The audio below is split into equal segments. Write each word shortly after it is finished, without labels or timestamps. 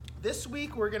This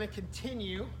week we're going to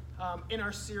continue in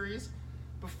our series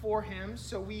Before Him.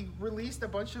 So we released a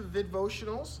bunch of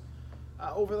vidvotionals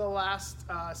over the last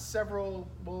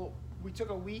we took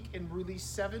a week and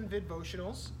released 7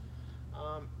 vidvotionals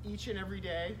each and every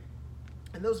day.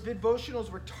 And those vidvotionals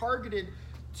were targeted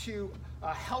to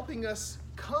helping us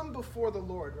come before the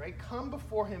Lord, right? Come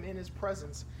before Him in His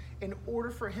presence in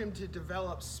order for Him to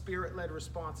develop Spirit-led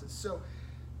responses. So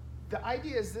the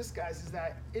idea is this, guys, is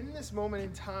that in this moment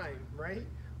in time, right,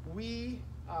 we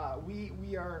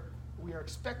are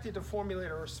expected to formulate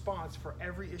a response for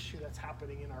every issue that's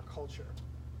happening in our culture.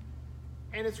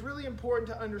 And it's really important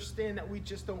to understand that we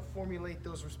just don't formulate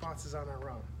those responses on our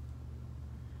own.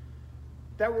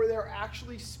 That they're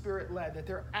actually Spirit-led, that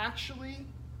they're actually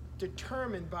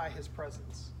determined by His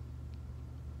presence.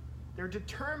 They're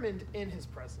determined in His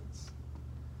presence,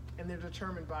 and they're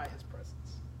determined by His presence.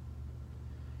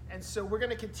 And so we're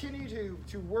going to continue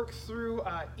to work through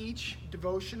each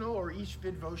devotional or each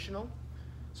vidvotional.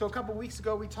 So a couple weeks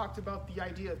ago, we talked about the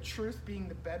idea of truth being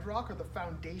the bedrock or the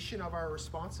foundation of our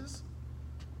responses.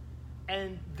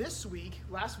 And last week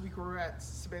we were at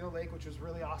Sebago Lake, which was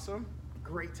really awesome.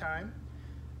 Great time.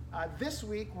 This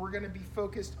week, we're going to be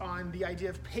focused on the idea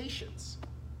of patience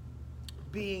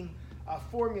being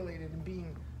formulated and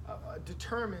being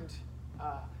determined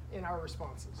in our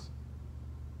responses.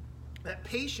 That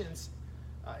patience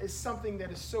is something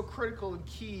that is so critical and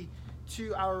key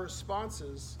to our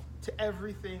responses to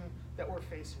everything that we're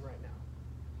facing right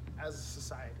now as a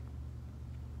society.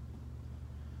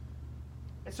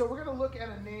 And so we're going to look at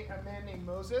a man named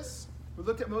Moses. We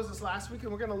looked at Moses last week,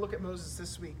 and we're going to look at Moses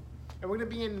this week. And we're going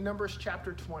to be in Numbers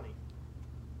chapter 20.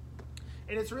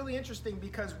 And it's really interesting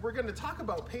because we're going to talk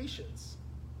about patience,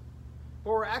 but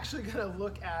we're actually going to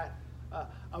look at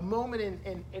a moment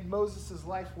in Moses'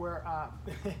 life where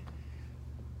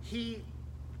he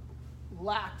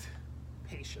lacked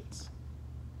patience.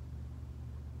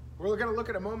 We're going to look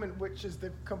at a moment which is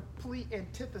the complete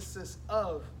antithesis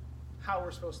of how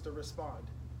we're supposed to respond.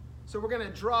 So we're going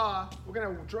to draw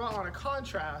on a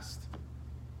contrast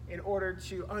in order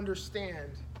to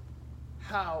understand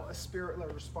how a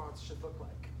Spirit-led response should look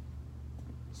like.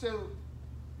 So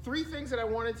 3 things that I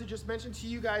wanted to just mention to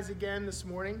you guys again this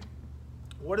morning.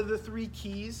 What are the 3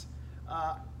 keys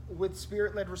with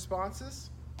Spirit-led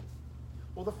responses?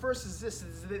 Well, the first is this,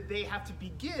 is that they have to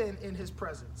begin in His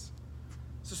presence.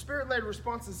 So Spirit-led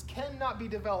responses cannot be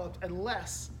developed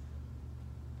unless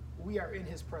we are in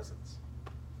His presence.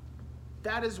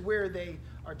 That is where they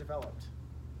are developed.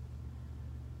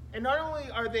 And not only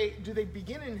do they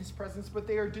begin in His presence, but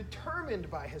they are determined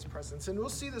by His presence. And we'll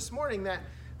see this morning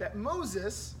that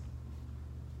Moses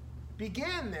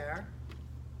began there,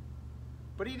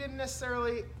 but he didn't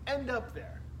necessarily end up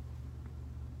there.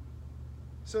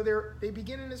 So they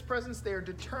begin in His presence, they are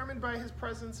determined by His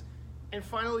presence, and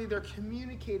finally they're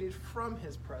communicated from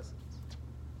His presence.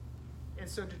 And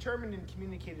so determined and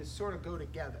communicated sort of go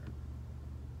together.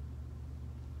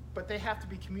 But they have to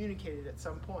be communicated at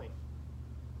some point.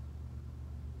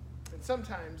 And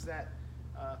sometimes that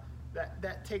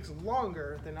takes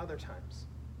longer than other times.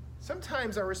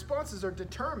 Sometimes our responses are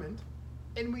determined,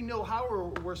 and we know how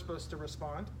we're supposed to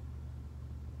respond.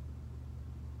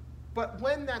 But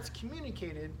when that's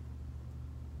communicated,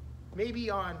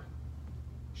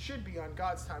 should be on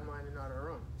God's timeline and not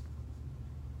our own.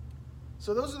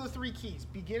 So those are the 3 keys: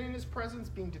 begin in His presence,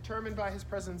 being determined by His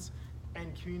presence,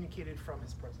 and communicated from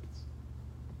His presence.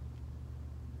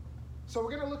 So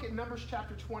we're going to look at Numbers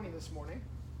chapter 20 this morning.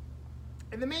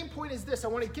 And the main point is this. I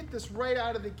want to get this right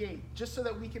out of the gate, just so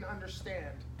that we can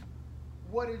understand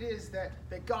what it is that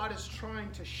God is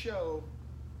trying to show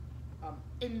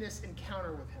in this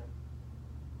encounter with Him.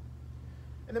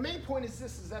 And the main point is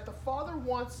this, is that the Father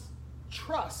wants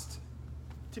trust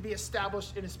to be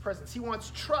established in His presence. He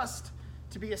wants trust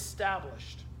to be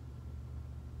established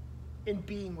in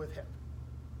being with Him.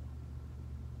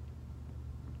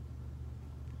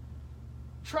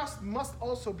 Trust must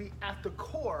also be at the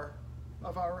core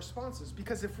of our responses,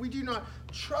 because if we do not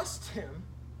trust Him,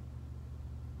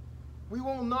 we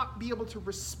will not be able to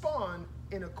respond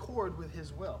in accord with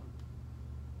His will.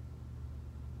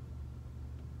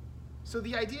 So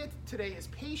the idea today is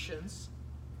patience,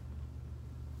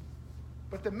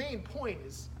 but the main point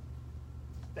is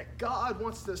that God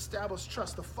wants to establish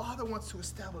trust. The Father wants to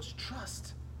establish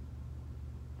trust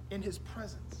in His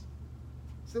presence.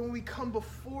 So when we come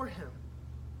before Him,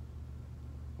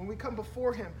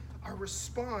 our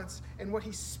response and what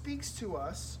He speaks to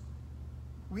us,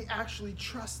 we actually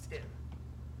trust in.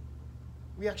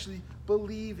 We actually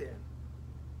believe in.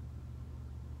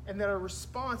 And that our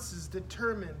response is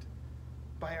determined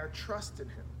by our trust in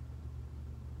Him.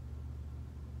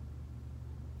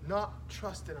 not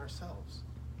trust in ourselves.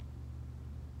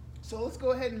 So let's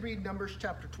go ahead and read Numbers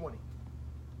chapter 20.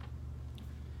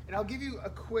 And I'll give you a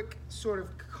quick sort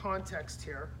of context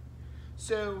here.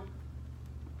 So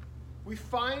we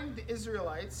find the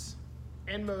Israelites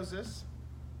and Moses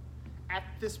at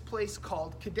this place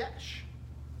called Kadesh.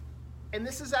 And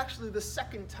this is actually the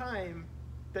second time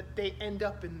that they end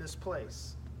up in this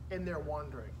place in their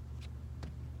wandering.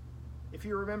 If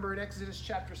you remember in Exodus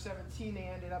chapter 17, they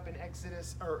ended up in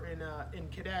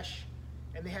Kadesh,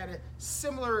 and they had a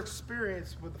similar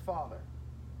experience with the Father.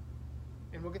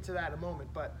 And we'll get to that in a moment.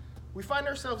 But we find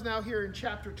ourselves now here in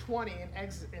chapter 20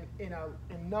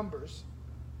 in Numbers.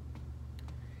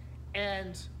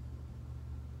 And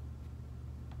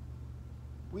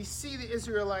we see the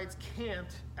Israelites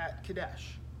camped at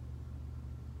Kadesh.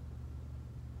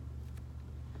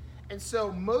 And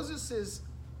so Moses'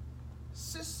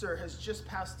 sister has just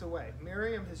passed away.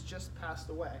 Miriam has just passed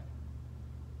away.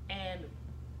 And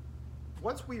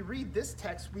once we read this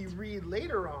text, we read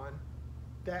later on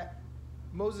that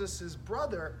Moses'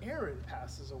 brother Aaron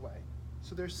passes away.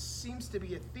 So there seems to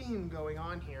be a theme going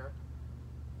on here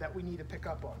that we need to pick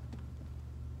up on.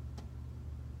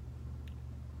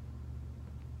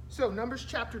 So Numbers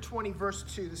chapter 20, verse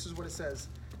 2, this is what it says.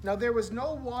 Now there was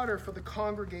no water for the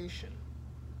congregation,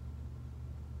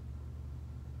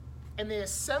 and they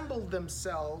assembled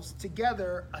themselves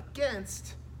together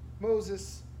against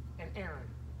Moses and Aaron.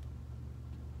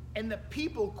 And the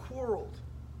people quarreled,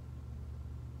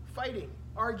 fighting,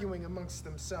 arguing amongst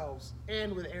themselves,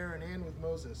 and with Aaron and with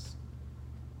Moses.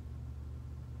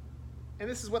 And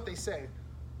this is what they say.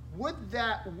 Would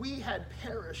that we had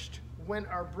perished when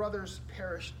our brothers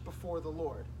perished before the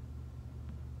Lord.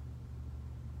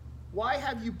 Why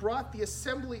have you brought the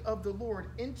assembly of the Lord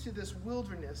into this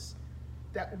wilderness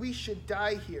that we should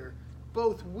die here,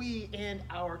 both we and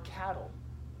our cattle?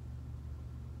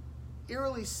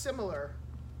 Eerily similar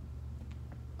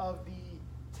of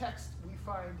the text we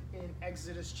find in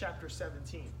Exodus chapter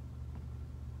 17.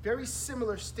 Very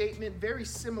similar statement, very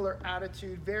similar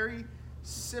attitude, very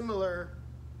similar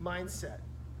mindset.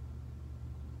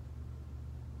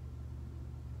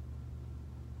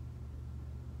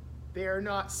 They are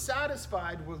not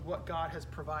satisfied with what God has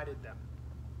provided them.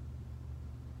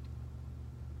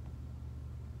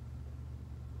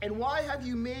 And why have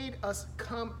you made us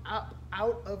come up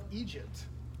out of Egypt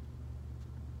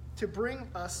to bring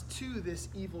us to this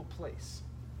evil place?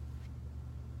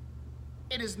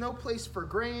 It is no place for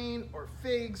grain or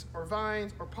figs or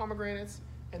vines or pomegranates,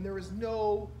 and there is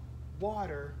no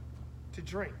water to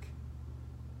drink.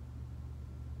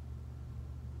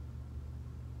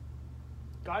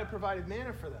 God had provided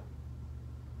manna for them.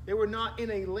 They were not in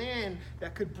a land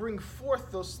that could bring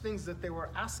forth those things that they were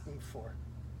asking for.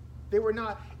 They were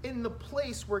not in the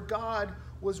place where God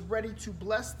was ready to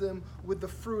bless them with the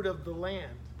fruit of the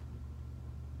land.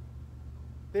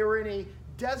 They were in a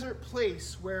desert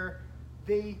place where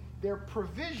their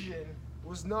provision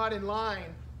was not in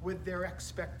line with their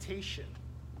expectation.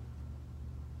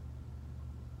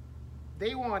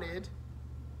 They wanted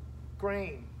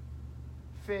grain,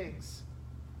 figs,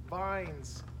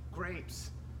 vines,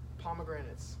 grapes,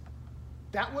 pomegranates.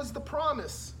 That was the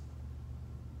promise.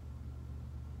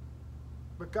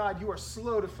 But God, you are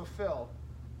slow to fulfill.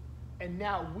 And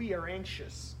now we are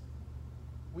anxious.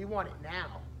 We want it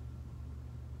now.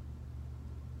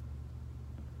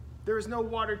 There is no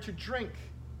water to drink.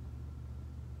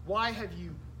 Why have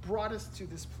you brought us to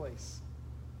this place?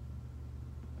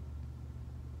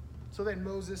 So then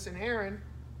Moses and Aaron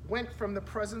went from the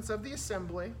presence of the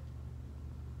assembly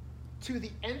to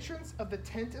the entrance of the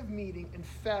tent of meeting and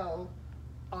fell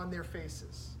on their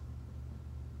faces.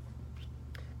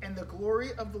 And the glory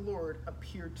of the Lord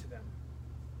appeared to them.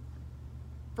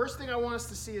 First thing I want us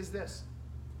to see is this,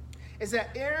 is that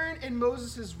Aaron and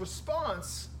Moses'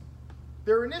 response,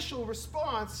 their initial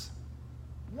response,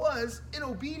 was in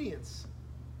obedience.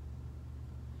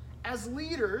 As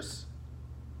leaders,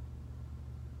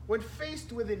 when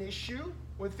faced with an issue,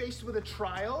 when faced with a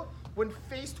trial, when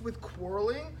faced with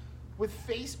quarreling, when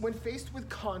faced with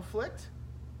conflict,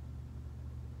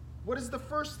 what is the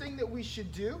first thing that we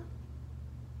should do?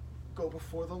 Go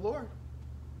before the Lord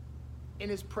in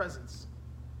his presence.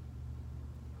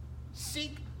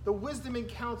 Seek the wisdom and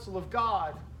counsel of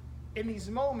God in these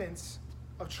moments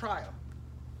of trial.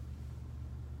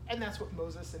 And that's what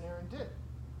Moses and Aaron did.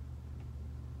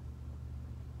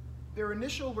 Their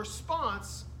initial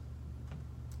response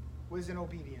was in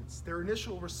obedience. Their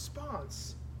initial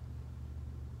response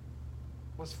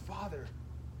was, Father,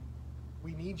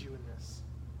 we need you in this.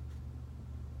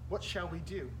 What shall we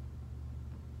do?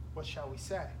 What shall we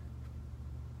say?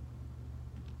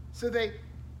 So they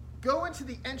go into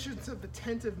the entrance of the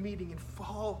tent of meeting and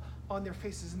fall on their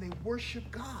faces, and they worship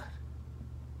God.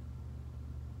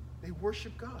 They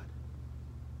worship God.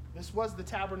 This was the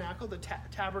tabernacle. The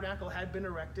tabernacle had been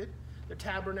erected. The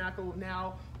tabernacle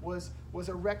now was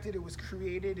erected. It was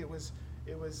created. It was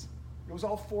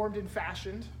all formed and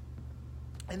fashioned.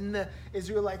 And the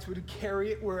Israelites would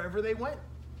carry it wherever they went.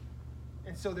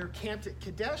 And so they're camped at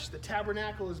Kadesh. The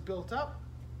tabernacle is built up.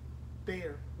 They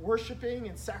are worshiping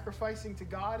and sacrificing to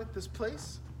God at this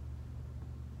place.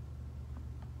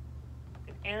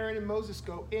 And Aaron and Moses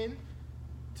go in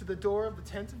to the door of the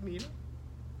tent of meeting,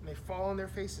 and they fall on their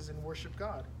faces and worship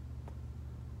God.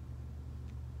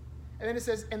 And then it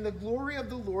says, and the glory of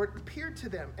the Lord appeared to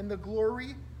them. And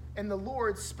the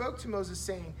Lord spoke to Moses,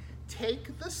 saying,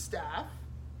 take the staff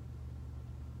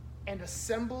and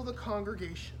assemble the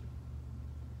congregation.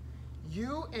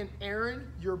 You and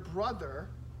Aaron, your brother,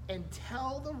 and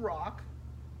tell the rock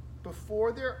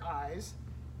before their eyes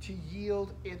to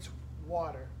yield its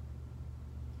water.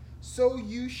 So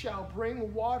you shall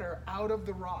bring water out of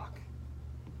the rock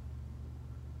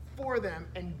for them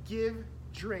and give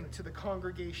drink to the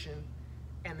congregation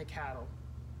and the cattle.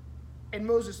 And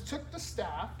Moses took the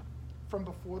staff from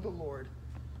before the Lord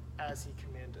as he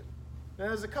commanded. Now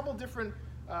there's a couple different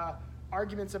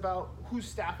arguments about whose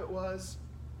staff it was.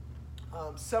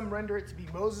 Some render it to be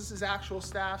Moses' actual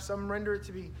staff. Some render it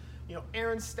to be,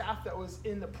 Aaron's staff that was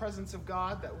in the presence of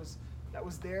God, that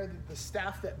was there, the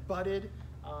staff that budded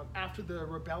after the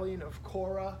rebellion of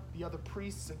Korah, the other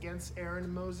priests against Aaron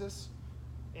and Moses.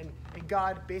 And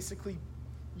God basically,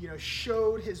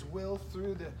 showed his will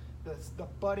through the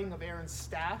budding of Aaron's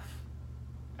staff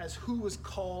as who was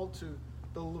called to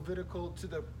the Levitical,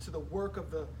 to the work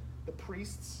of the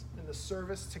priests and the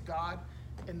service to God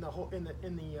in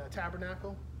the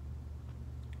tabernacle.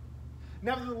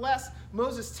 Nevertheless,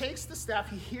 Moses takes the staff.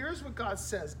 He hears what God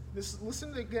says.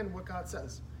 Listen again what God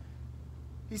says.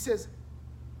 He says,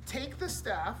 take the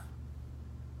staff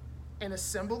and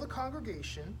assemble the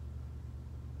congregation,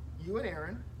 you and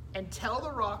Aaron, and tell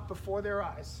the rock before their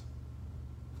eyes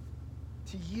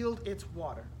to yield its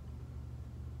water.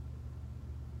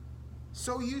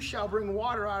 So you shall bring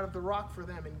water out of the rock for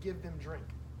them and give them drink.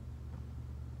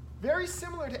 Very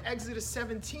similar to Exodus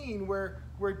 17, where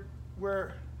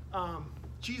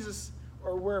Jesus,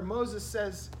 or where Moses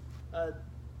says,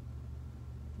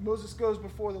 Moses goes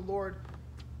before the Lord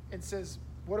and says,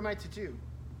 what am I to do?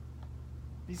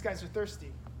 These guys are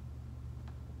thirsty.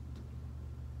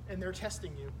 And they're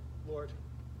testing you, Lord.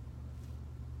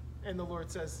 And the Lord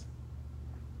says,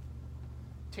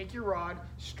 take your rod,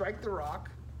 strike the rock,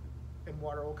 and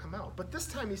water will come out. But this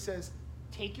time he says,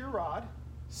 take your rod,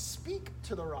 speak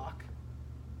to the rock,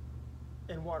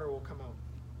 and water will come out.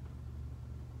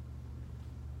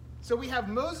 So we have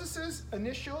Moses'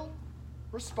 initial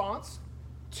response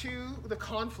to the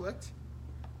conflict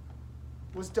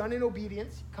was done in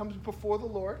obedience, comes before the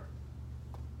Lord.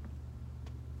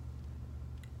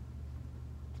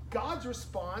 God's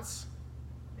response,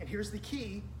 and here's the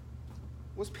key,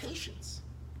 was patience.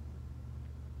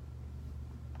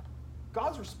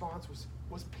 God's response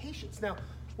was patience. Now,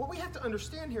 what we have to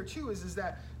understand here too is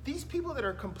that these people that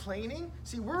are complaining,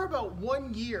 see, we're about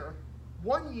 1 year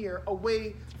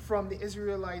away from the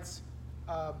Israelites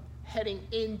heading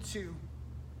into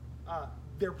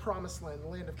their promised land, the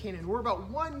land of Canaan. We're about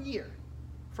 1 year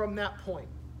from that point.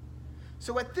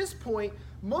 So at this point,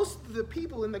 most of the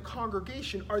people in the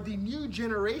congregation are the new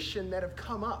generation that have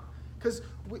come up. Because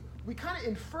we kind of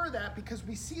infer that because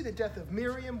we see the death of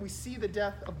Miriam, we see the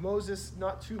death of Moses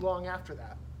not too long after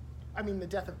that. I mean, the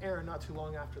death of Aaron not too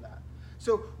long after that.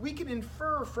 So we can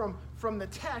infer from the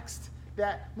text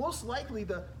that most likely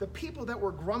the people that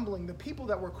were grumbling, the people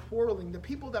that were quarreling, the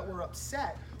people that were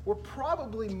upset were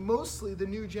probably mostly the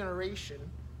new generation.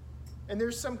 And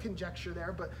there's some conjecture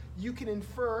there, but you can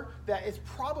infer that it's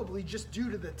probably just due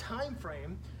to the time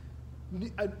frame,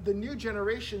 the new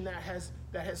generation that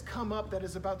has come up that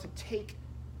is about to take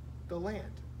the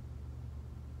land.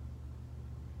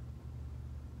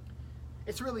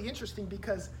 It's really interesting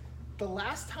because the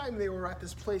last time they were at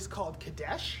this place called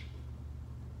Kadesh,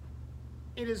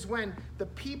 it is when the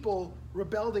people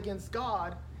rebelled against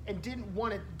God and didn't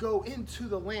want to go into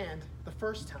the land the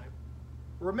first time.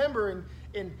 Remember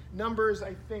in Numbers,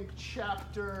 I think,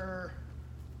 chapter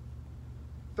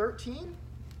 13?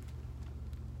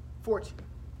 14.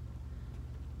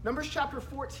 Numbers chapter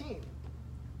 14.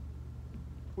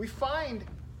 We find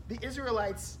the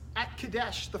Israelites at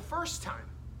Kadesh the first time.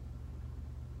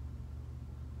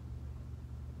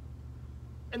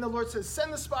 And the Lord says,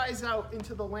 send the spies out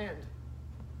into the land.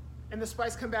 And the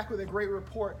spies come back with a great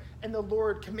report, and the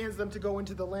Lord commands them to go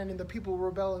into the land, and the people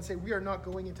rebel and say, we are not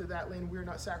going into that land. We are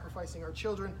not sacrificing our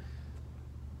children.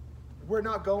 We're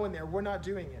not going there. We're not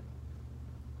doing it.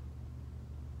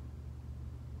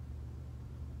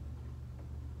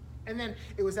 And then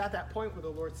it was at that point where the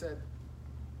Lord said,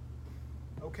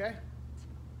 okay.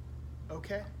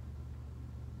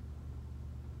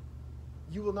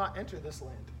 You will not enter this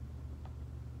land.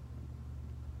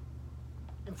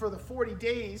 And for the 40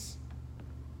 days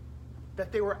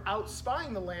that they were out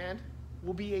spying the land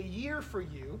will be a year for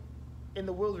you in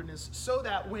the wilderness, so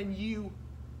that when you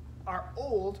are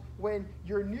old, when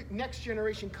your next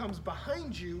generation comes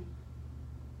behind you,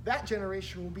 that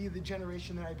generation will be the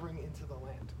generation that I bring into the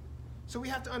land. So we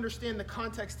have to understand the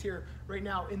context here right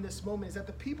now in this moment is that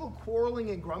the people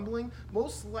quarreling and grumbling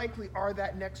most likely are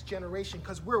that next generation,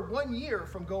 because we're 1 year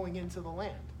from going into the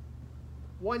land.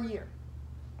 1 year.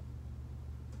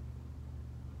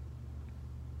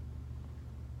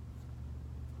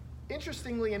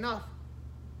 Interestingly enough,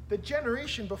 the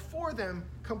generation before them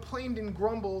complained and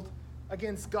grumbled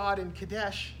against God in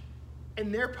Kadesh,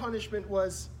 and their punishment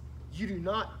was, you do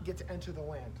not get to enter the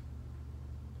land.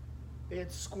 They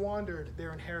had squandered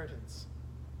their inheritance.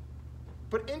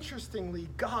 But interestingly,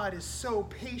 God is so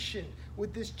patient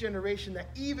with this generation that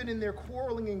even in their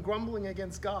quarreling and grumbling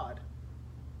against God,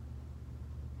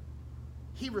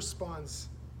 he responds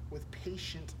with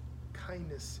patient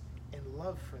kindness and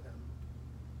love for them.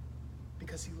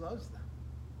 Because he loves them.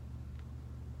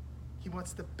 He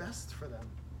wants the best for them.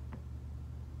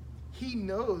 He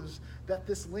knows that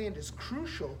this land is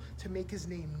crucial to make his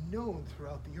name known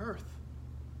throughout the earth.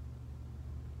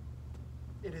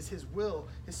 It is his will,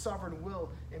 his sovereign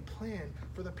will and plan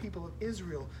for the people of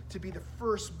Israel to be the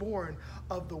firstborn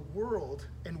of the world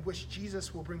in which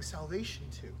Jesus will bring salvation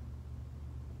to.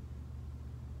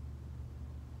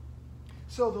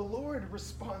 So the Lord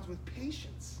responds with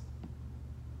patience.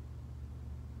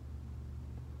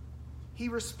 He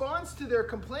responds to their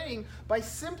complaining by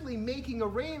simply making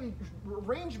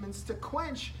arrangements to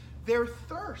quench their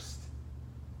thirst.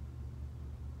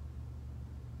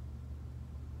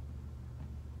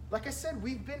 Like I said,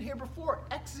 we've been here before.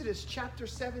 Exodus chapter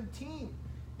 17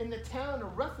 in the town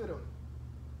of Rephidim.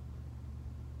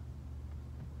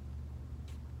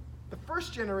 The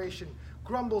first generation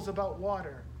grumbles about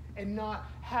water and not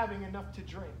having enough to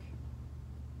drink.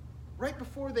 Right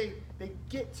before they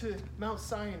get to Mount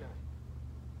Sinai.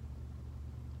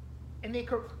 And they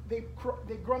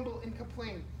grumble and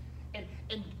complain. And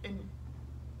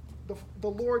the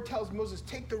Lord tells Moses,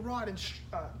 take the rod and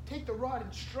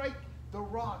strike the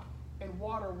rock, and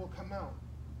water will come out.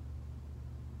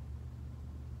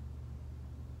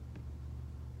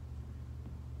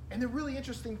 And the really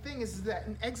interesting thing is that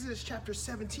in Exodus chapter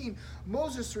 17,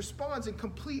 Moses responds in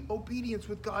complete obedience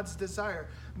with God's desire.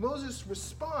 Moses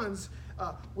responds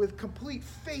with complete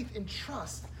faith and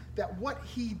trust that what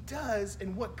he does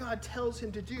and what God tells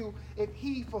him to do, if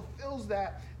he fulfills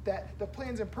that the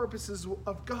plans and purposes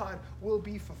of God will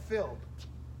be fulfilled.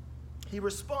 He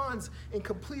responds in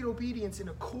complete obedience in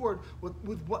accord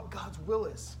with what God's will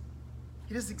is.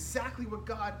 He does exactly what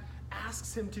God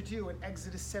asks him to do in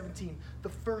Exodus 17 the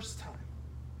first time.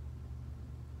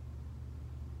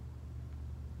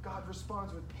 God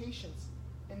responds with patience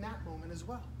in that moment as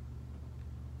well.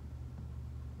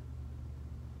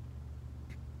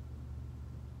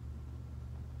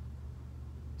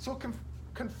 So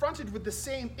confronted with the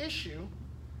same issue,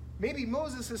 maybe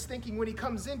Moses is thinking when he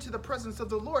comes into the presence of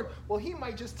the Lord, well, he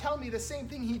might just tell me the same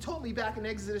thing he told me back in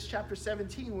Exodus chapter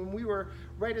 17 when we were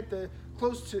right at the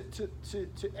close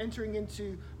to entering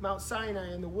into Mount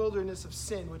Sinai in the wilderness of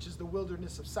sin, which is the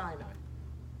wilderness of Sinai.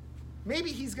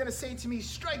 Maybe he's going to say to me,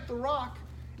 strike the rock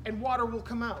and water will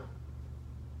come out.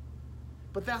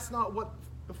 But that's not what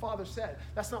the Father said.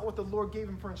 That's not what the Lord gave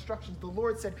him for instructions. The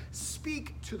Lord said,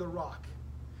 speak to the rock.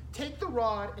 Take the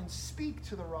rod and speak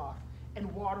to the rock, and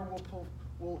water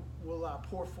will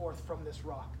pour forth from this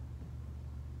rock.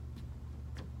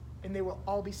 And they will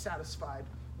all be satisfied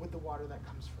with the water that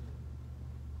comes from it.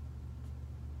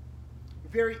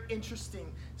 Very interesting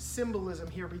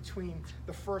symbolism here between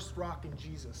the first rock and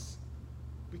Jesus.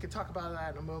 We could talk about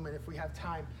that in a moment if we have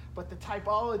time. But the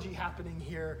typology happening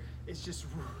here is just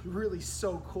really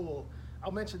so cool.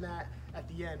 I'll mention that at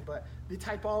the end. But the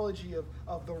typology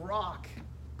of the rock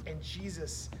and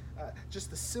Jesus, just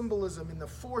the symbolism and the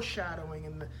foreshadowing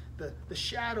and the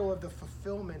shadow of the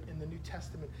fulfillment in the New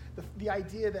Testament. The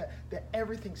idea that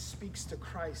everything speaks to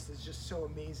Christ is just so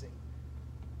amazing.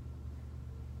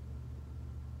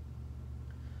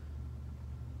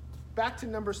 Back to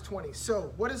Numbers 20.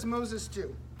 So, what does Moses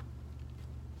do?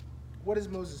 What does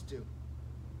Moses do?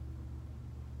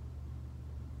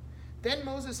 Then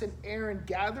Moses and Aaron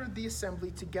gathered the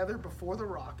assembly together before the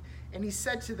rock, and he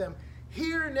said to them,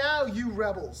 "Hear now, you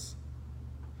rebels.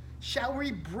 Shall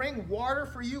we bring water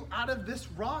for you out of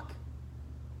this rock?"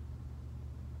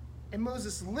 And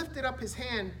Moses lifted up his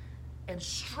hand and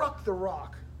struck the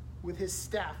rock with his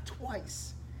staff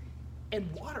twice,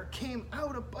 and water came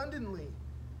out abundantly,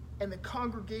 and the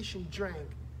congregation drank,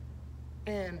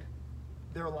 and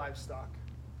their livestock.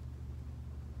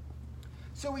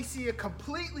 So we see a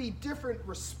completely different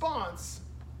response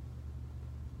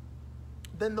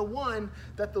than the one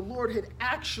that the Lord had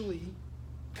actually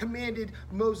commanded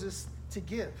Moses to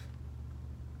give.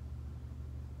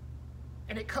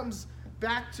 And it comes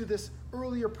back to this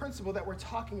earlier principle that we're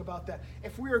talking about, that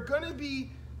if we are going to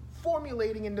be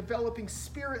formulating and developing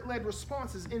spirit-led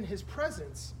responses in his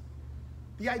presence,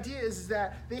 the idea is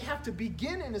that they have to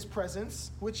begin in his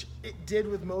presence, which it did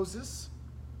with Moses,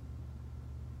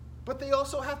 but they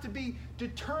also have to be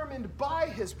determined by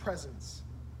his presence.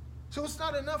 So it's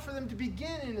not enough for them to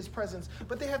begin in his presence,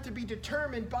 but they have to be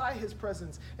determined by his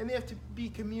presence, and they have to be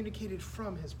communicated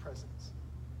from his presence.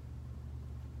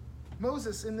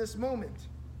 Moses, in this moment,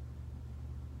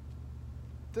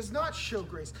 does not show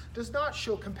grace, does not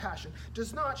show compassion,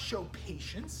 does not show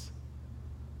patience.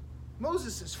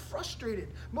 Moses is frustrated.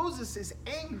 Moses is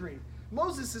angry.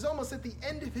 Moses is almost at the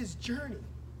end of his journey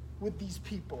with these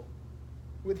people,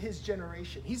 with his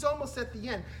generation. He's almost at the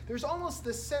end. There's almost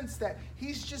this sense that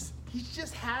he's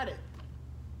just had it.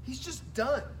 He's just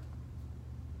done.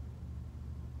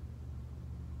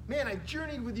 Man, I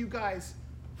journeyed with you guys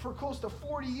for close to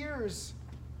 40 years.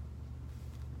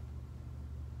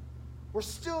 We're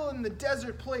still in the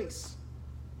desert place.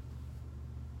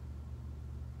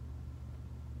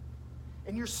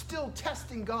 And you're still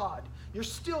testing God. You're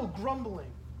still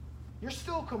grumbling. You're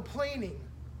still complaining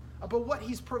about what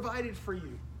he's provided for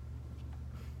you.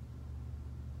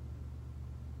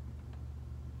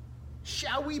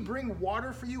 Shall we bring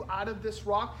water for you out of this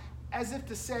rock? As if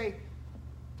to say,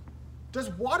 does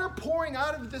water pouring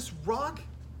out of this rock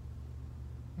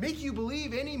make you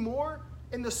believe any more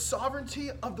in the sovereignty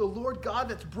of the Lord God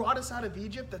that's brought us out of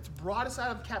Egypt, that's brought us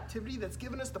out of captivity, that's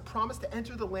given us the promise to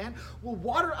enter the land? Will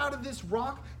water out of this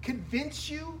rock convince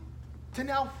you to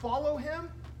now follow him?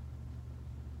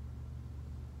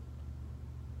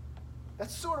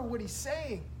 That's sort of what he's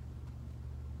saying.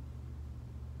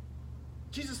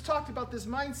 Jesus talked about this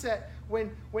mindset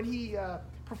when he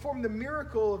performed the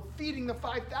miracle of feeding the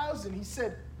 5,000. He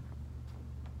said,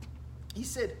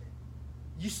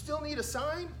 you still need a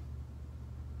sign?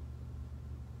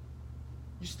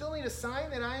 You still need a sign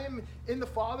that I am in the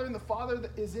Father and the Father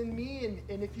is in me,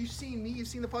 and if you've seen me, you've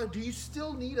seen the Father. Do you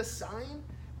still need a sign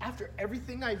after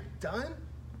everything I've done?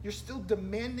 You're still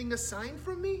demanding a sign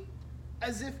from me?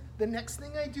 As if the next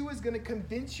thing I do is going to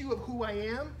convince you of who I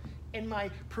am and my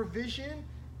provision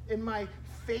and my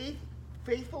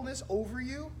faithfulness over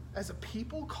you as a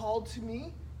people called to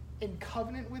me, in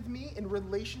covenant with me, in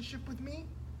relationship with me?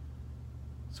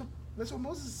 So that's what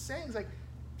Moses is saying. He's like,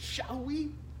 shall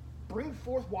we bring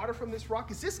forth water from this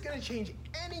rock? Is this going to change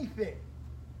anything?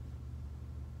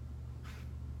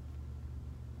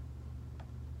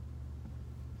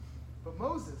 But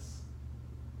Moses,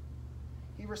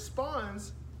 he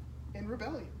responds in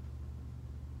rebellion.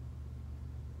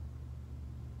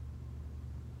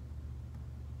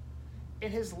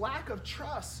 And his lack of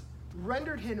trust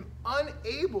rendered him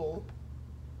unable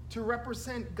to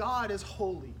represent God as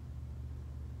holy.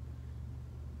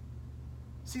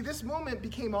 See, this moment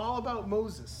became all about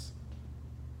Moses.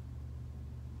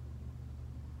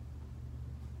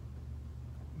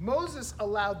 Moses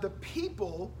allowed the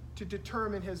people to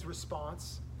determine his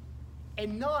response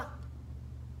and not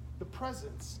the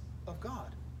presence of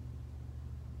God.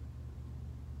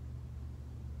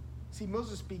 See,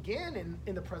 Moses began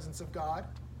in the presence of God,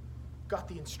 got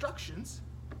the instructions,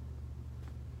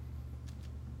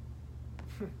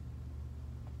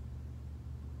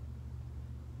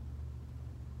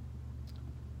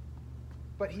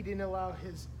 but he didn't allow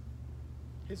his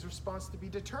response to be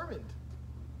determined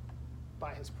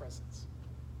by his presence.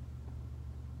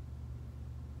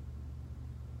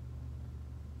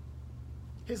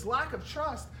 His lack of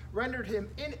trust rendered him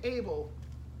unable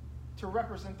to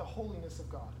represent the holiness of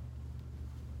God.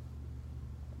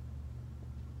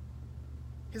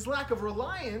 His lack of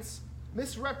reliance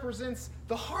misrepresents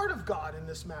the heart of God in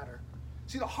this matter.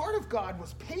 See, the heart of God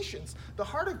was patience. The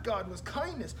heart of God was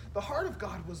kindness. The heart of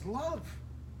God was love.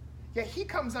 Yet he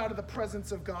comes out of the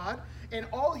presence of God, and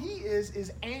all he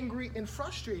is angry and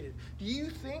frustrated. Do you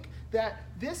think that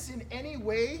this in any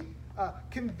way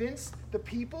convince the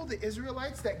people, the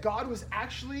Israelites, that God was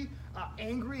actually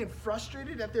angry and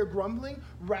frustrated at their grumbling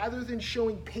rather than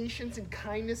showing patience and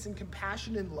kindness and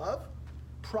compassion and love?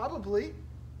 Probably.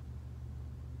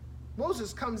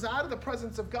 Moses comes out of the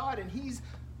presence of God and he's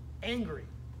angry.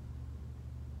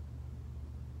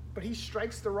 But he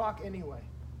strikes the rock anyway.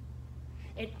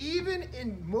 And even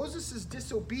in Moses'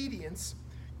 disobedience,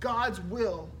 God's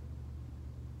will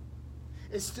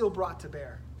is still brought to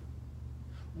bear.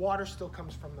 Water still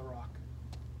comes from the rock.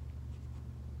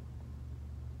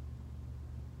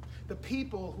 The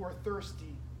people who are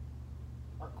thirsty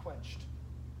are quenched.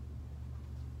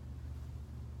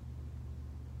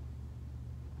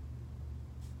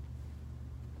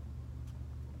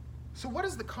 So what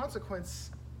is the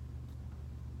consequence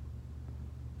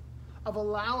of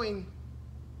allowing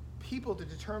people to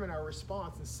determine our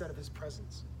response instead of his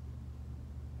presence?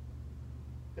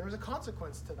 There was a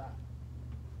consequence to that.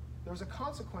 There was a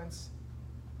consequence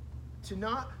to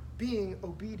not being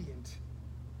obedient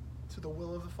to the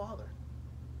will of the Father.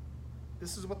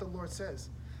 This is what the Lord says.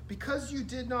 Because you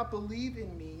did not believe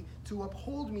in me to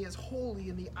uphold me as holy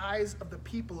in the eyes of the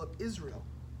people of Israel.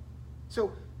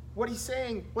 So what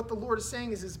the Lord is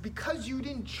saying is because you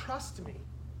didn't trust me,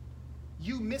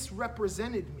 you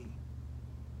misrepresented me.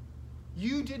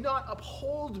 You did not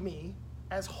uphold me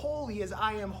as holy as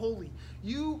I am holy.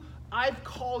 I've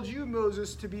called you,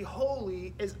 Moses, to be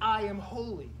holy as I am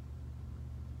holy.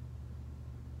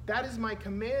 That is my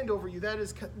command over you. That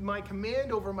is my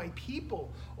command over my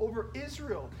people, over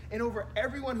Israel, and over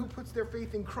everyone who puts their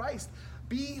faith in Christ.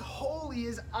 Be holy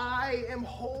as I am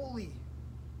holy.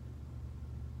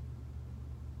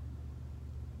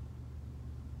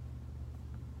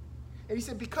 And he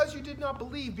said, because you did not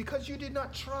believe, because you did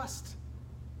not trust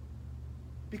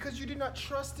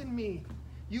in me,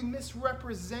 you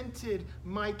misrepresented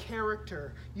my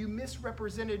character. You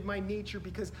misrepresented my nature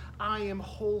because I am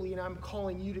holy and I'm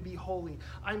calling you to be holy.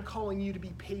 I'm calling you to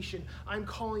be patient. I'm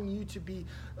calling you to be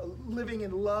living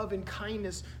in love and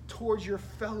kindness towards your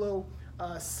fellow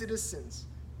citizens.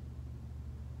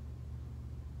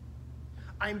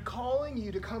 I'm calling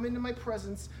you to come into my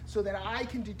presence so that I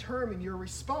can determine your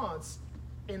response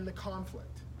in the conflict.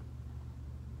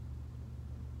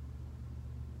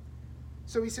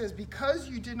 So he says, because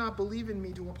you did not believe in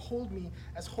me to uphold me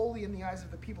as holy in the eyes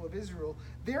of the people of Israel,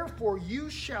 therefore you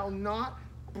shall not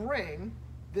bring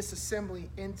this assembly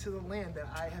into the land that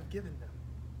I have given them.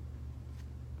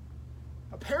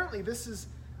 Apparently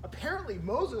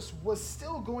Moses was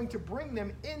still going to bring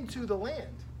them into the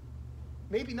land.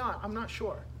 Maybe not, I'm not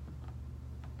sure.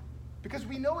 Because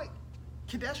we know it,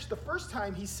 Kadesh, the first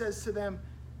time he says to them,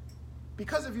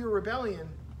 because of your rebellion,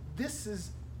 this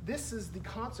is the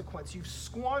consequence. You've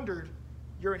squandered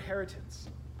your inheritance.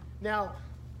 Now,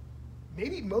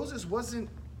 maybe Moses wasn't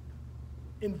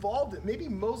involved. Maybe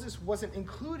Moses wasn't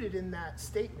included in that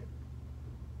statement.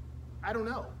 I don't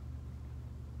know.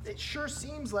 It sure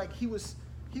seems like he was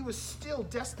still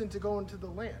destined to go into the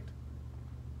land.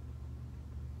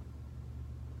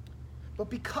 But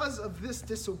because of this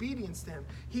disobedience to him,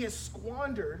 he has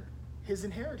squandered his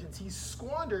inheritance. He's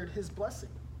squandered his blessing.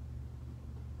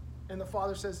 And the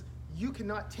Father says, you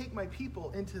cannot take my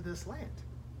people into this land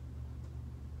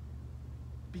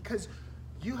because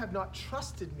you have not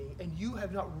trusted me and you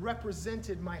have not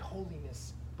represented my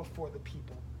holiness before the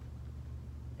people.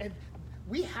 And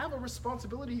we have a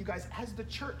responsibility, you guys, as the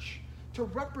church, to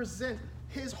represent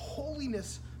his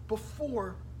holiness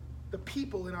before the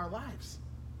people in our lives.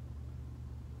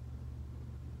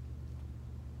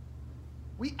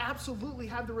 We absolutely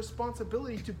have the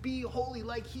responsibility to be holy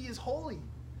like he is holy.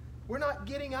 We're not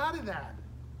getting out of that.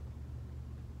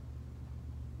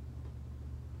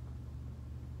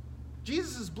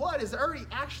 Jesus' blood has already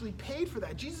actually paid for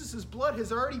that. Jesus' blood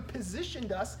has already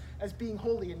positioned us as being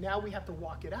holy, and now we have to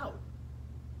walk it out.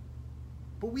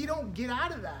 But we don't get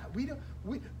out of that.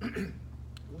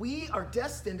 We are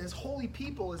destined as holy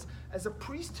people, as a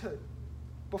priesthood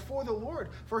before the Lord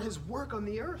for his work on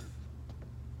the earth.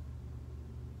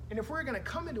 And if we're going to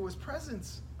come into his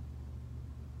presence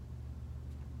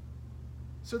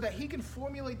so that he can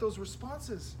formulate those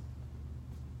responses,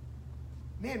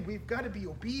 man, we've got to be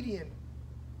obedient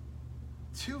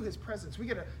to his presence. We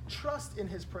got to trust in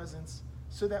his presence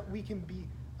so that we can be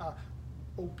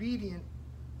obedient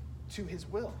to his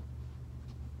will.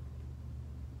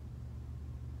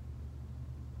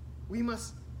 We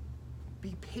must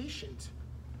be patient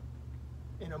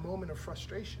in a moment of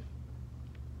frustration.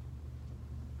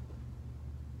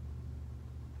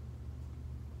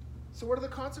 So what are the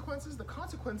consequences? The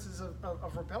consequences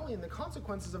of rebellion, the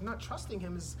consequences of not trusting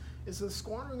him is the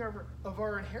squandering of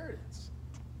our inheritance.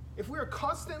 if we are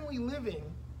constantly living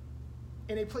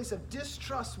in a place of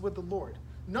distrust with the Lord,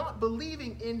 not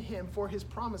believing in him for his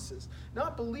promises,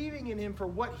 not believing in him for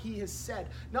what he has said,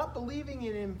 not believing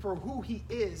in him for who he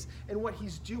is and what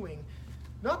he's doing,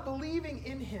 not believing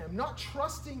in him, not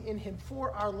trusting in him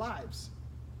for our lives,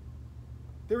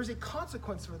 there is a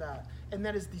consequence for that, and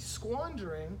that is the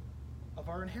squandering of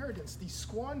our inheritance, the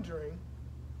squandering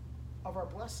of our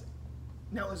blessing.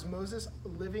 Now, is Moses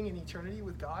living in eternity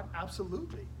with God?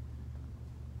 Absolutely.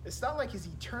 It's not like his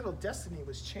eternal destiny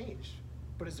was changed,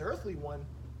 but his earthly one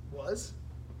was.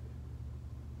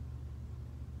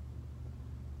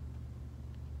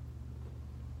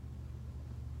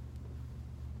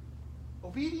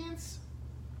 Obedience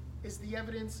is the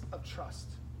evidence of trust.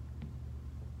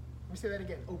 Let me say that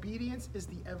again. Obedience is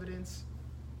the evidence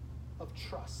of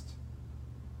trust.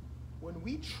 When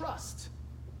we trust,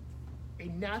 a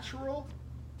natural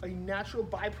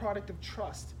byproduct of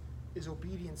trust is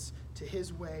obedience to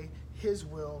his way, his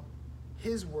will,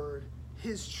 his word,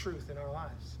 his truth in our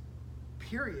lives.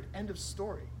 Period. End of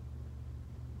story.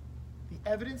 The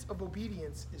evidence of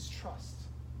obedience is trust.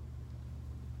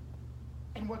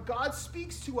 And what God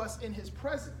speaks to us in his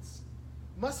presence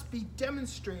must be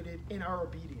demonstrated in our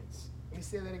obedience. Let me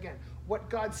say that again. What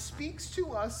God speaks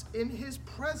to us in his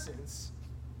presence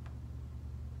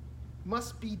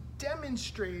must be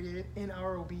demonstrated in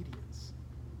our obedience.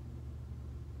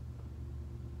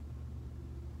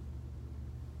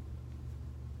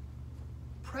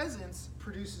 Presence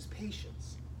produces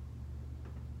patience.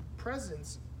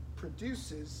 Presence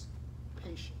produces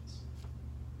patience.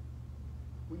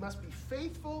 We must be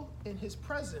faithful in his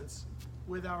presence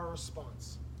with our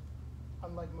response,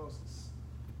 unlike Moses.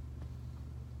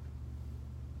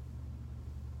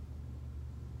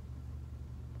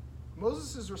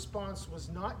 Moses' response was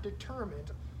not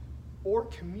determined or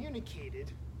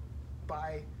communicated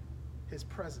by his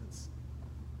presence.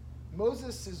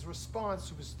 Moses'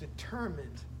 response was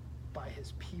determined by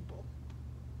his people.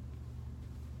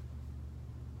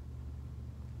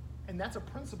 And that's a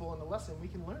principle and a lesson we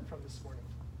can learn from this morning.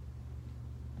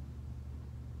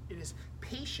 It is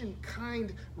patient,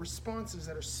 kind responses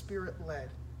that are spirit-led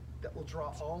that will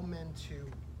draw all men to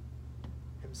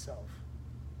himself.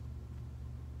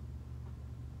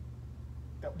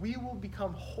 That we will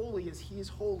become holy as he is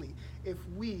holy if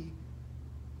we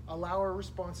allow our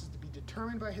responses to be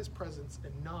determined by his presence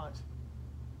and not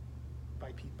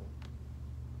by people.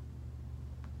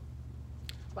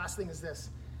 Last thing is this.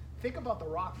 Think about the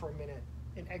rock for a minute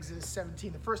in Exodus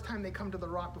 17. The first time they come to the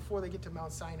rock before they get to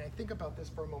Mount Sinai. Think about this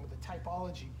for a moment. The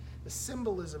typology, the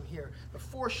symbolism here, the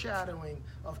foreshadowing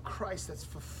of Christ that's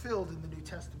fulfilled in the New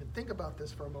Testament. Think about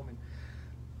this for a moment.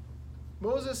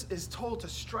 Moses is told to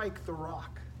strike the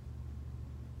rock.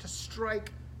 To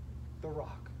strike the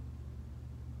rock.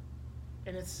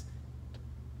 And it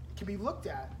can be looked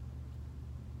at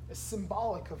as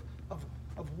symbolic of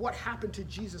what happened to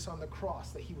Jesus on the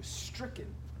cross, that he was stricken,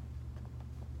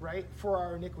 right, for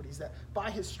our iniquities, that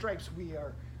by his stripes we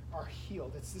are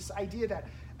healed. It's this idea that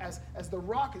as the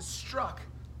rock is struck,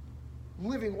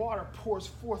 living water pours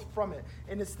forth from it.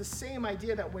 And it's the same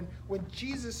idea that when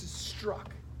Jesus is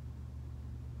struck,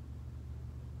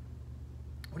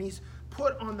 when he's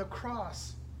put on the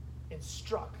cross and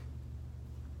struck,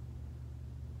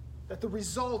 that the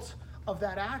result of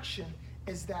that action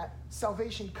is that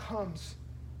salvation comes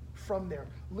from there.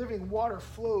 Living water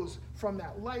flows from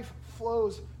that. Life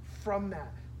flows from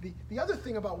that. The other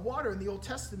thing about water in the Old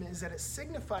Testament is that it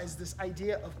signifies this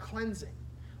idea of cleansing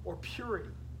or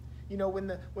purity. You know, when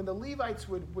the Levites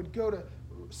would go to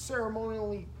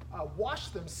ceremonially wash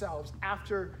themselves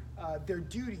after their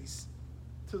duties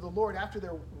to the Lord, after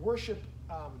their worship,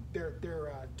 their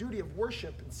duty of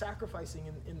worship and sacrificing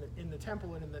in the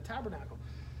temple and in the tabernacle,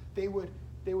 they would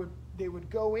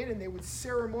go in and they would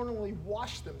ceremonially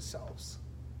wash themselves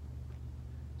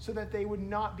so that they would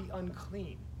not be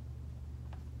unclean.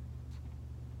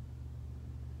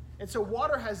 And so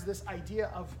water has this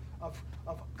idea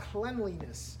of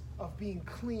cleanliness, of being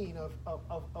clean,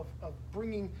 of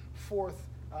bringing forth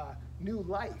new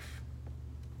life.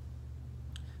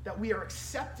 That we are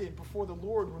accepted before the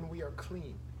Lord when we are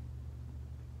clean.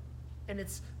 And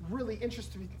it's really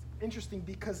interesting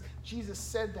because Jesus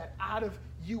said that out of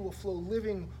you will flow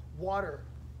living water.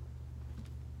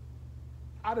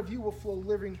 Out of you will flow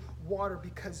living water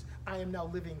because I am now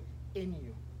living in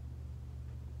you.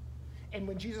 And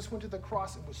when Jesus went to the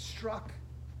cross and was struck,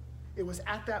 it was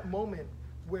at that moment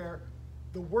where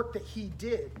the work that he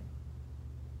did,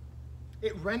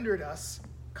 it rendered us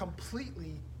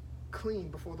completely clean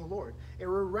before the Lord. It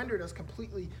rendered us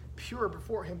completely pure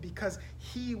before him because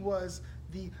he was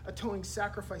the atoning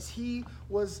sacrifice. He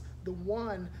was the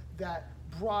one that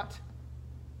brought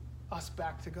us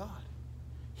back to God.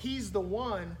 He's the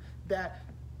one that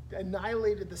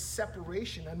annihilated the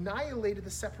separation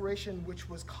which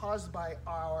was caused by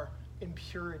our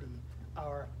impurity,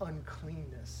 our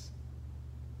uncleanness.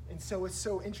 And so it's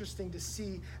so interesting to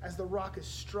see as the rock is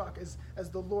struck, as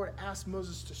the Lord asked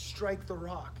Moses to strike the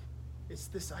rock, it's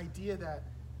this idea that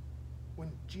when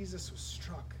Jesus was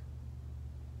struck,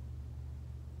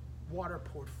 water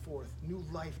poured forth, new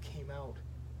life came out.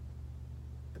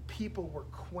 The people were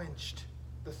quenched.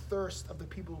 The thirst of the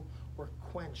people were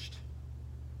quenched.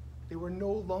 They were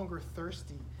no longer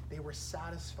thirsty. They were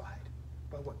satisfied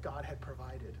by what God had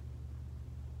provided.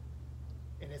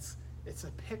 And it's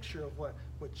a picture of what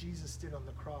Jesus did on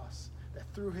the cross, that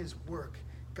through his work,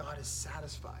 God is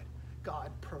satisfied.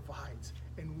 God provides,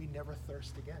 and we never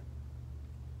thirst again.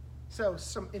 So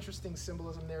some interesting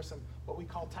symbolism there, some what we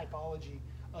call typology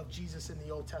of Jesus in the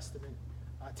Old Testament,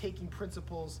 taking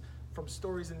principles from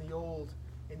stories in the Old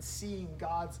and seeing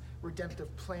God's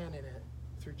redemptive plan in it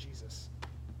through Jesus.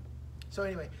 So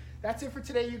anyway, that's it for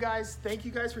today, you guys. Thank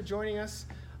you guys for joining us.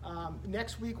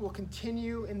 Next week, we'll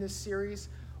continue in this series.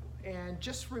 And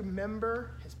just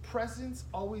remember, his presence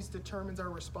always determines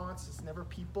our response. It's never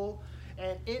people.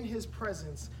 And in his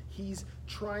presence, he's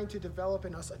trying to develop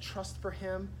in us a trust for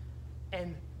him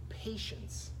and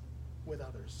patience with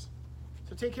others.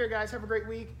 So take care, guys. Have a great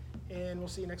week, and we'll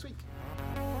see you next week.